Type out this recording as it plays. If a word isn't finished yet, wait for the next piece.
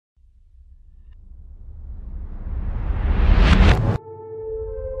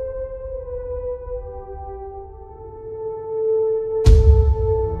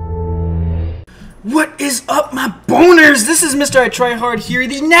is up, my boners? This is MrITryHard here,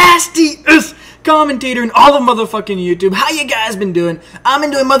 the nastiest commentator in all of motherfucking YouTube. How you guys been doing? I'm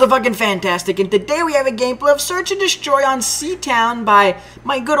been doing motherfucking fantastic, and today we have a gameplay of Search and Destroy on Seatown by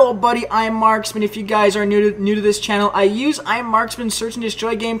my good old buddy, I'm Marksman. If you guys are new to this channel, I use I'm Marksman Search and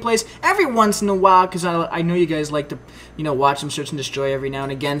Destroy gameplays every once in a while, because I know you guys like to, you know, watch some Search and Destroy every now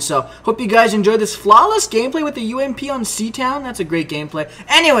and again, so hope you guys enjoy this flawless gameplay with the UMP on Seatown. That's a great gameplay.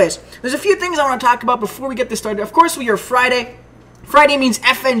 Anyways, there's a few things I want to talk about before we get this started. Of course, we are Friday. Friday means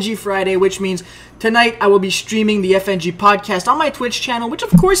FNG Friday, which means tonight I will be streaming the FNG podcast on my Twitch channel, which of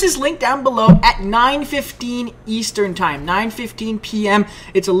course is linked down below at 9:15 Eastern Time, 9:15 p.m.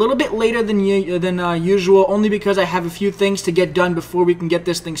 It's a little bit later than usual, only because I have a few things to get done before we can get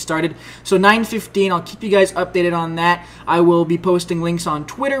this thing started. So 9:15, I'll keep you guys updated on that. I will be posting links on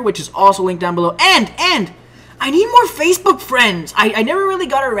Twitter, which is also linked down below, and I need more Facebook friends. I never really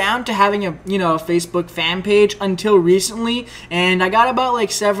got around to having a, you know, a Facebook fan page until recently, and I got about like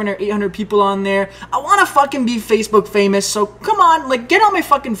 700 or 800 people on there. I want to fucking be Facebook famous, so come on, like, get on my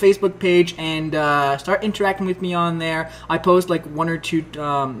fucking Facebook page and start interacting with me on there. I post like 1 or 2,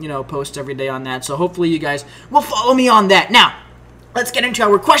 you know, posts every day on that, so hopefully you guys will follow me on that. Now, let's get into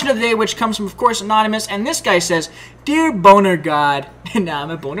our question of the day, which comes from, of course, Anonymous, and this guy says, "Dear Boner God," and now I'm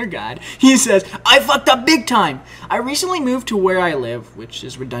a Boner God, he says, "I fucked up big time. I recently moved to where I live," which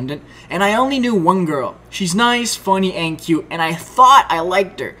is redundant, "and I only knew one girl. She's nice, funny, and cute, and I thought I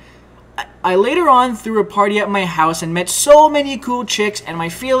liked her. I later on threw a party at my house and met so many cool chicks, and my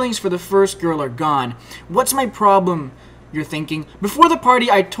feelings for the first girl are gone. What's my problem?" You're thinking. "Before the party,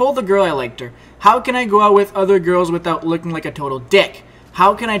 I told the girl I liked her. How can I go out with other girls without looking like a total dick?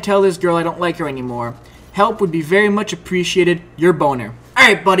 How can I tell this girl I don't like her anymore? Help would be very much appreciated. Your Boner."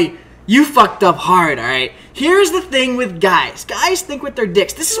 Alright, buddy. You fucked up hard, alright? Here's the thing with guys. Guys think with their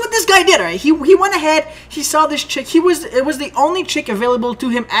dicks. This is what this guy did, alright? He went ahead, he saw this chick. It was the only chick available to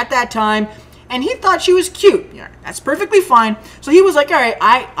him at that time, and he thought she was cute. Yeah, that's perfectly fine. So he was like, alright,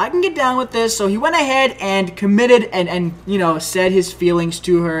 I can get down with this. So he went ahead and committed and you know, said his feelings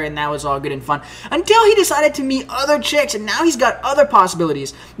to her, and that was all good and fun. Until he decided to meet other chicks, and now he's got other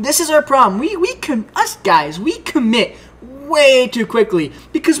possibilities. This is our problem. Us guys, we commit way too quickly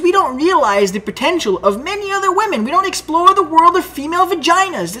because we don't realize the potential of many other women. We don't explore the world of female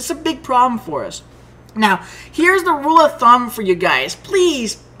vaginas. This is a big problem for us. Now, here's the rule of thumb for you guys.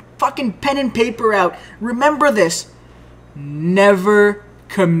 Please, fucking pen and paper out. Remember this. Never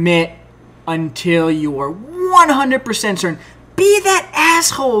commit until you are 100% certain. Be that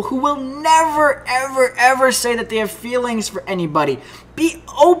asshole who will never, ever, ever say that they have feelings for anybody. Be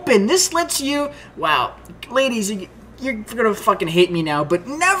open. This lets you... Wow. Ladies, you're gonna fucking hate me now, but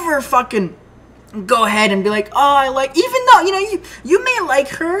never fucking go ahead and be like, "Oh, I like..." Even though, you know, you may like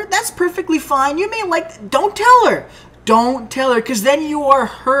her. That's perfectly fine. You may like... Don't tell her. Don't tell her, because then you are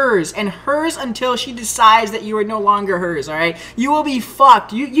hers, and hers until she decides that you are no longer hers, alright? You will be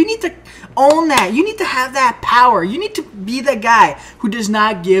fucked. You need to own that. You need to have that power. You need to be the guy who does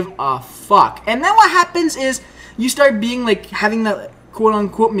not give a fuck. And then what happens is you start being like, having the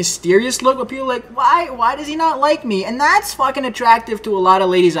quote-unquote mysterious look where people are like, why does he not like me? And that's fucking attractive to a lot of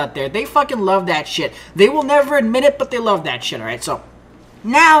ladies out there. They fucking love that shit. They will never admit it, but they love that shit, alright? So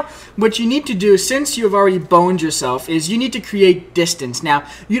now, what you need to do, since you've already boned yourself, is you need to create distance. Now,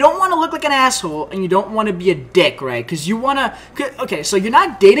 you don't want to look like an asshole, and you don't want to be a dick, right? Because you want to... Okay, so you're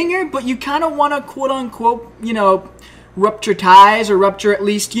not dating her, but you kind of want to, quote-unquote, you know, rupture ties, or rupture at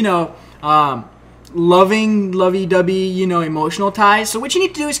least, you know, lovey-dovey, you know, emotional ties. So what you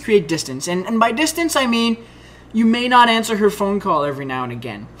need to do is create distance. And by distance, I mean, you may not answer her phone call every now and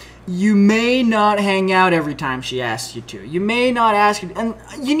again. You may not hang out every time she asks you to. You may not ask, and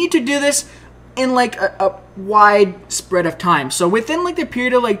you need to do this in like a wide spread of time. So within like the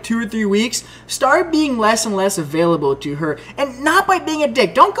period of like 2 or 3 weeks, start being less and less available to her, and not by being a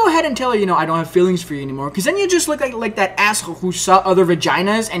dick. Don't go ahead and tell her, you know, "I don't have feelings for you anymore," because then you just look like that asshole who saw other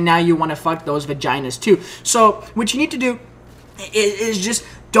vaginas, and now you want to fuck those vaginas too. So what you need to do is just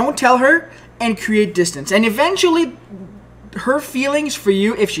don't tell her and create distance, and eventually her feelings for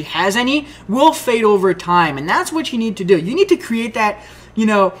you, if she has any, will fade over time. And that's what you need to do. You need to create that, you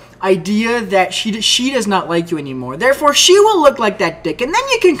know, idea that she does not like you anymore. Therefore, she will look like that dick. And then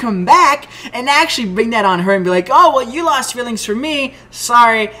you can come back and actually bring that on her and be like, "Oh, well, you lost feelings for me.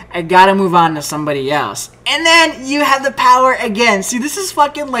 Sorry, I gotta move on to somebody else." And then you have the power again. See, this is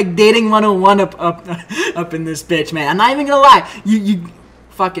fucking like dating 101 up in this bitch, man. I'm not even gonna lie. You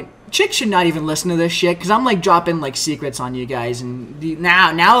fucking... chicks should not even listen to this shit, because I'm like dropping like secrets on you guys, and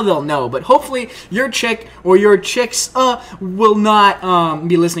now they'll know. But hopefully your chick or your chicks will not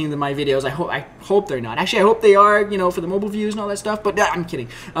be listening to my videos. I hope they're not. Actually, I hope they are, you know, for the mobile views and all that stuff. But I'm kidding.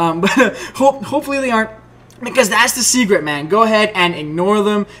 But hopefully they aren't. Because that's the secret, man. Go ahead and ignore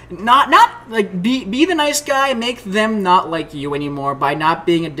them. Not like be the nice guy. Make them not like you anymore by not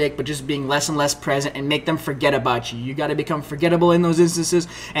being a dick, but just being less and less present, and make them forget about you. You gotta become forgettable in those instances,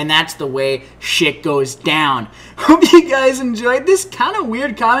 and that's the way shit goes down. Hope you guys enjoyed this kind of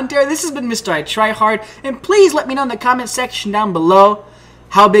weird commentary. This has been MrITryHard, and please let me know in the comment section down below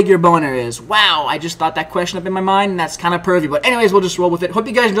how big your boner is. Wow, I just thought that question up in my mind, and that's kind of pervy. But anyways, we'll just roll with it. Hope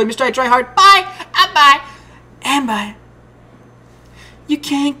you guys enjoyed MrITryHard. Bye! Bye! And bye. You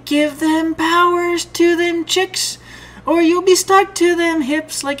can't give them powers to them chicks, or you'll be stuck to them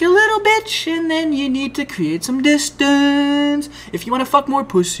hips like a little bitch, and then you need to create some distance if you want to fuck more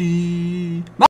pussy. Bye.